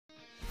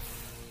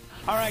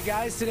All right,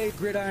 guys, today,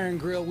 Gridiron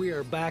Grill, we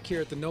are back here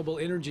at the Noble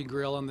Energy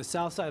Grill on the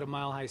south side of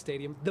Mile High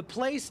Stadium, the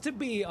place to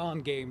be on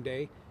game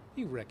day.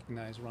 You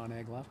recognize Ron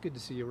Egloff. Good to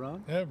see you,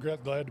 Ron. Yeah, I'm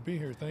glad to be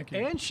here. Thank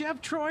you. And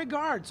Chef Troy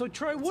Guard. So,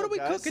 Troy, what are we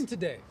cooking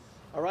today?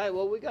 All right,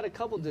 well, we got a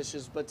couple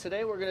dishes, but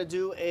today we're going to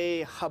do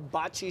a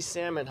hibachi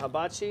salmon.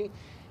 Hibachi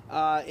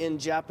in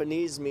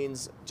Japanese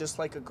means just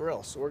like a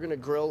grill. So we're going to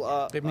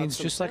grill It means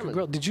just like a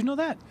grill. Did you know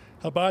that?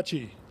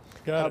 Hibachi.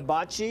 Got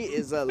Hibachi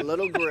is a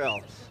little grill.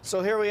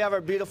 So here we have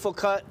our beautiful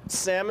cut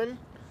salmon,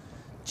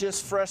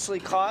 just freshly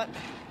caught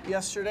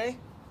yesterday.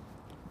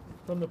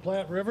 From the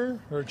Platte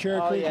River or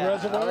Cherry Creek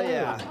Reservoir? Oh,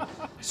 yeah.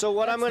 So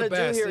what I'm going to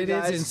do here, It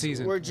guys, is in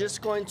season. we're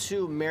just going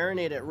to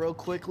marinate it real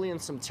quickly in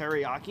some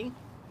teriyaki.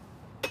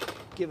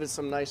 Give it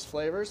some nice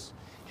flavors.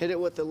 Hit it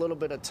with a little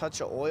bit of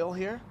touch of oil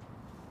here.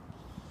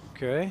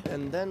 Okay.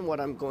 And then what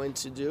I'm going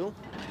to do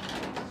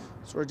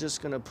is we're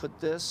just going to put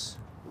this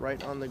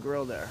right on the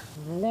grill there.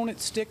 Won't it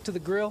stick to the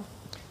grill?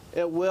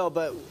 It will,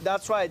 but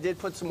that's why I did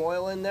put some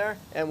oil in there,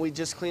 and we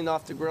just cleaned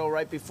off the grill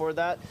right before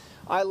that.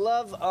 I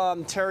love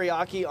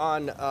teriyaki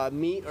on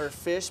meat or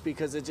fish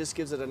because it just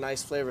gives it a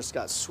nice flavor. It's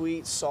got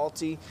sweet,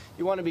 salty.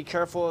 You want to be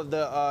careful of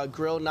the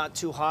grill not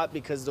too hot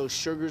because those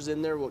sugars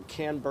in there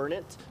can burn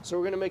it. So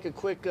we're going to make a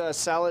quick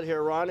salad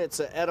here, Ron.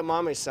 It's an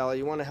edamame salad.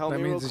 You want to help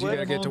me real quick? That means you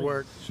got to get to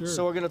work. Sure.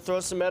 So we're going to throw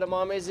some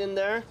edamames in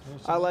there.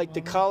 I like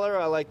the color.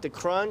 I like the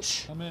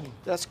crunch. How many?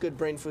 That's good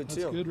brain food,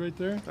 too. That's good right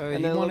there.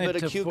 And then a little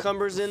bit of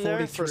cucumbers in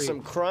there for some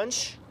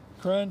crunch.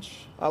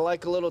 Crunch. I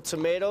like a little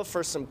tomato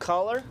for some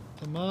color.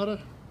 Tomato.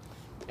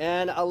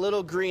 And a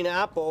little green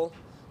apple.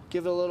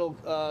 Give it a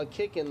little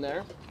kick in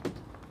there.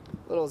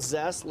 A little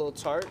zest, a little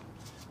tart.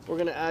 We're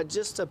going to add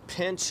just a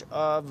pinch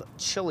of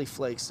chili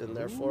flakes in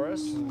there for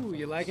us. Ooh,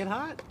 you like it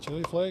hot?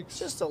 Chili flakes.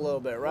 Just a little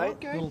bit, right?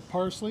 Okay. A little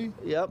parsley.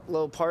 Yep, a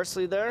little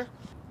parsley there.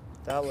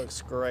 That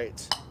looks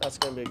great. That's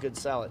going to be a good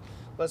salad.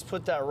 Let's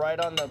put that right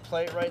on the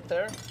plate right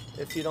there,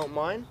 if you don't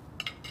mind.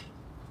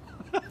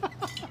 I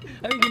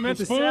think you meant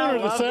the spoon salad. or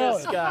the I love salad?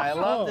 this guy. I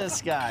love Oh.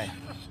 this guy.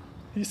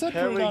 You said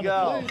Here put it we on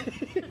go. the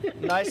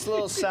plate. Nice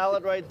little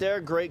salad right there.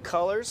 Great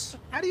colors.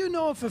 How do you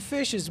know if a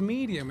fish is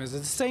medium? Is it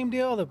the same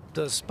deal,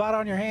 the spot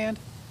on your hand?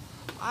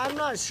 I'm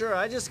not sure.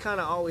 I just kind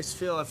of always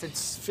feel if it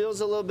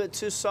feels a little bit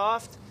too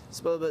soft,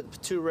 it's a little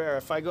bit too rare.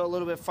 If I go a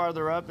little bit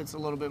farther up, it's a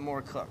little bit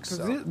more cooked.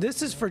 So.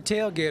 This is for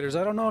tailgaters.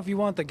 I don't know if you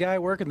want the guy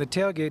working the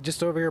tailgate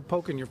just over here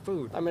poking your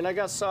food. I mean, I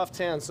got soft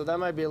hands, so that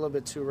might be a little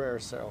bit too rare,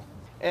 so.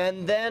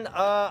 And then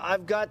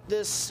I've got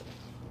this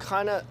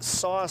kind of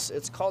sauce.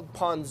 It's called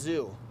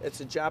ponzu.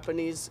 It's a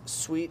Japanese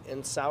sweet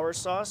and sour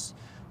sauce.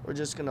 We're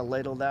just going to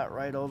ladle that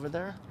right over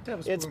there.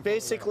 It's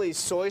basically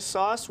soy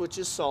sauce, which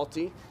is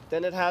salty.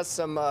 Then it has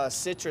some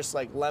citrus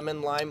like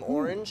lemon, lime,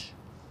 orange.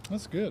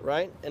 That's good.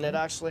 Right? And it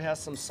actually has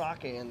some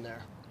sake in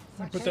there.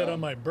 I put that on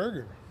my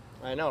burger.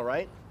 I know,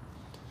 right?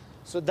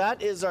 So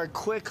that is our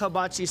quick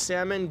hibachi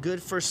salmon.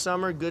 Good for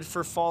summer, good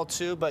for fall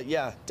too. But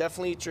yeah,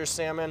 definitely eat your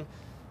salmon.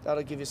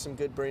 That'll give you some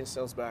good brain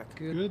cells back.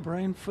 Good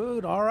brain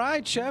food. All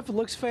right, Chef. It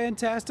looks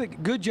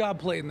fantastic. Good job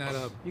plating that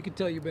up. You can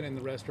tell you've been in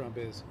the restaurant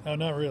biz. Oh,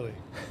 not really.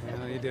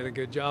 Well, you did a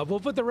good job. We'll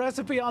put the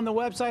recipe on the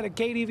website at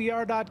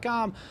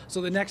kdvr.com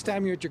so the next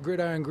time you're at your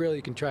Gridiron Grill,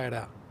 you can try it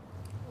out.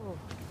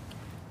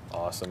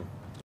 Awesome.